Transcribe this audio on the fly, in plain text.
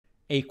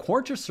A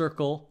quarter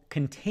circle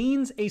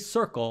contains a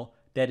circle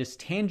that is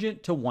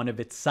tangent to one of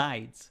its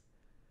sides.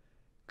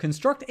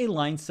 Construct a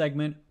line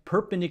segment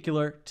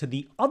perpendicular to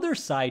the other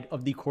side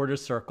of the quarter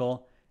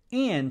circle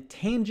and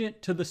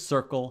tangent to the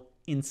circle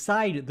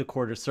inside the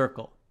quarter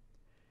circle.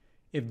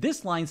 If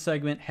this line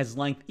segment has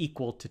length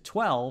equal to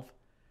 12,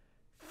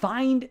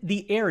 find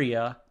the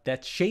area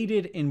that's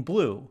shaded in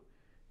blue,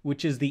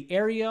 which is the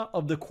area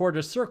of the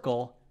quarter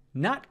circle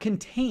not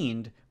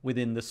contained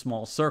within the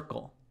small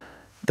circle.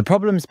 The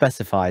problem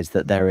specifies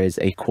that there is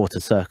a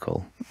quarter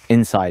circle.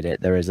 Inside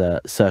it, there is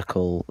a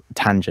circle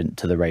tangent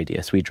to the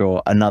radius. We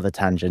draw another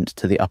tangent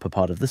to the upper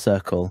part of the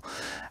circle,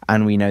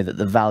 and we know that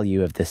the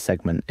value of this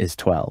segment is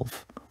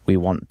 12. We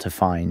want to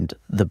find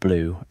the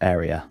blue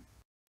area.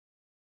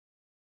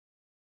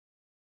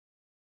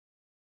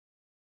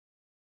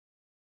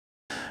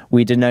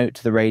 We denote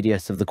the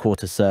radius of the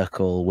quarter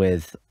circle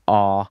with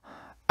r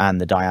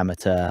and the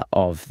diameter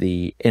of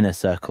the inner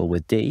circle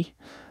with d.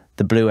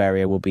 The blue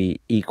area will be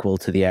equal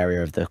to the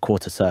area of the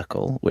quarter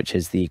circle, which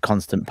is the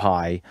constant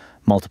pi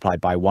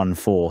multiplied by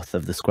 1/4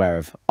 of the square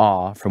of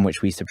r, from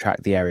which we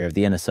subtract the area of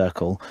the inner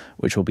circle,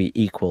 which will be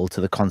equal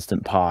to the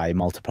constant pi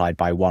multiplied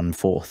by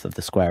 1/4 of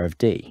the square of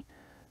d.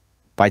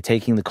 By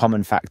taking the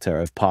common factor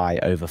of pi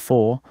over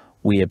 4,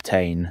 we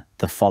obtain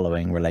the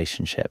following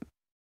relationship.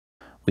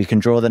 We can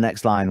draw the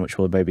next line, which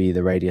will be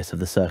the radius of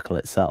the circle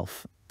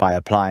itself. By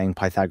applying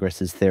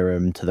Pythagoras'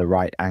 theorem to the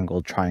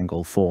right-angled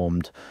triangle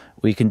formed,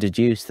 we can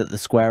deduce that the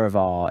square of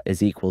r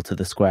is equal to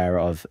the square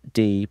of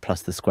d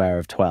plus the square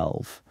of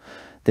 12.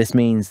 This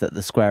means that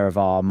the square of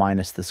r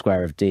minus the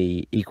square of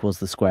d equals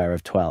the square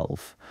of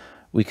 12.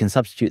 We can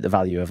substitute the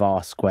value of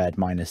r squared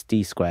minus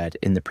d squared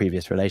in the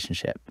previous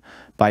relationship.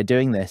 By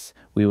doing this,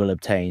 we will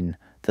obtain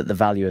that the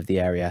value of the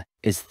area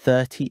is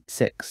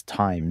 36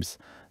 times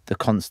the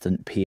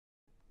constant p.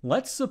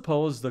 Let's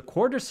suppose the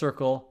quarter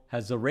circle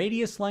has a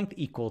radius length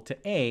equal to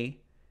a,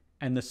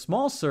 and the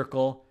small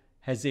circle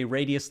has a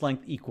radius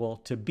length equal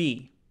to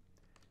b.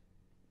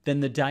 Then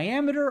the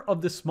diameter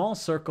of the small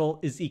circle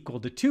is equal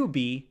to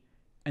 2b,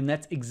 and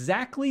that's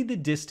exactly the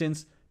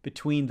distance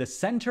between the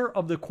center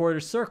of the quarter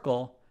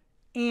circle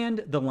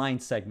and the line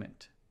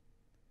segment.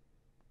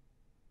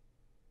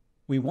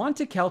 We want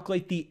to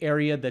calculate the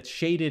area that's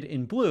shaded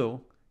in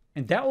blue,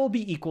 and that will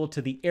be equal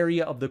to the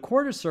area of the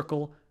quarter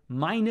circle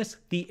minus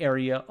the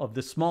area of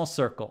the small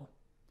circle.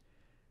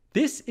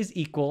 This is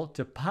equal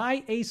to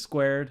pi a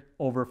squared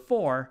over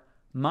 4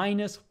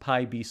 minus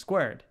pi b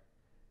squared.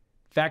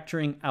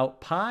 Factoring out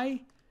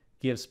pi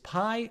gives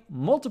pi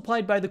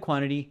multiplied by the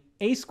quantity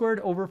a squared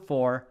over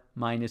 4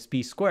 minus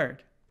b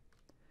squared.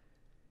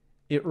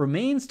 It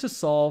remains to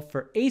solve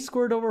for a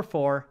squared over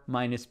 4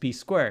 minus b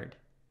squared.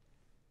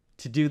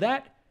 To do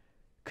that,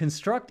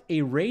 construct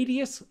a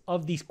radius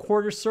of the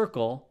quarter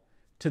circle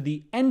to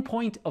the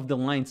endpoint of the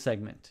line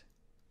segment.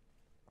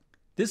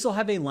 This will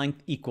have a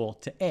length equal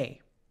to a.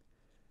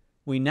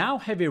 We now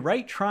have a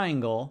right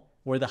triangle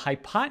where the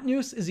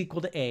hypotenuse is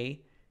equal to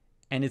a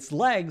and its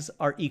legs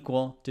are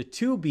equal to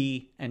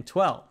 2b and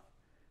 12.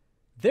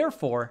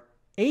 Therefore,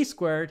 a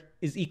squared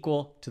is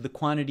equal to the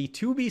quantity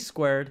 2b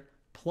squared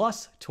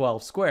plus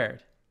 12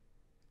 squared.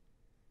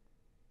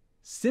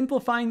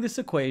 Simplifying this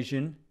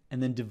equation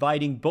and then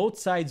dividing both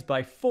sides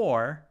by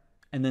 4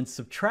 and then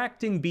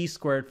subtracting b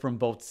squared from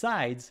both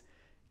sides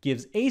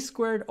gives a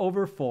squared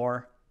over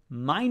 4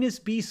 minus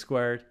b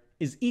squared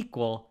is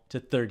equal to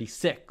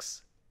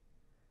 36.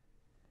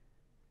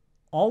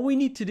 All we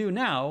need to do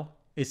now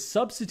is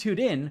substitute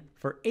in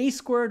for a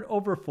squared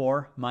over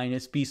 4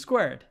 minus b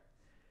squared.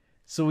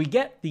 So we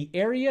get the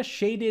area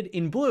shaded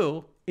in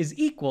blue is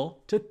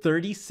equal to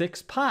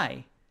 36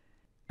 pi.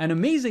 And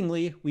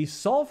amazingly, we've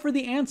solved for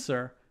the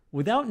answer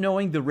without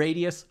knowing the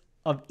radius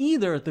of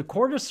either the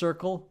quarter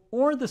circle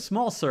or the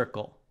small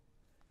circle.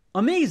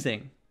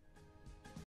 Amazing!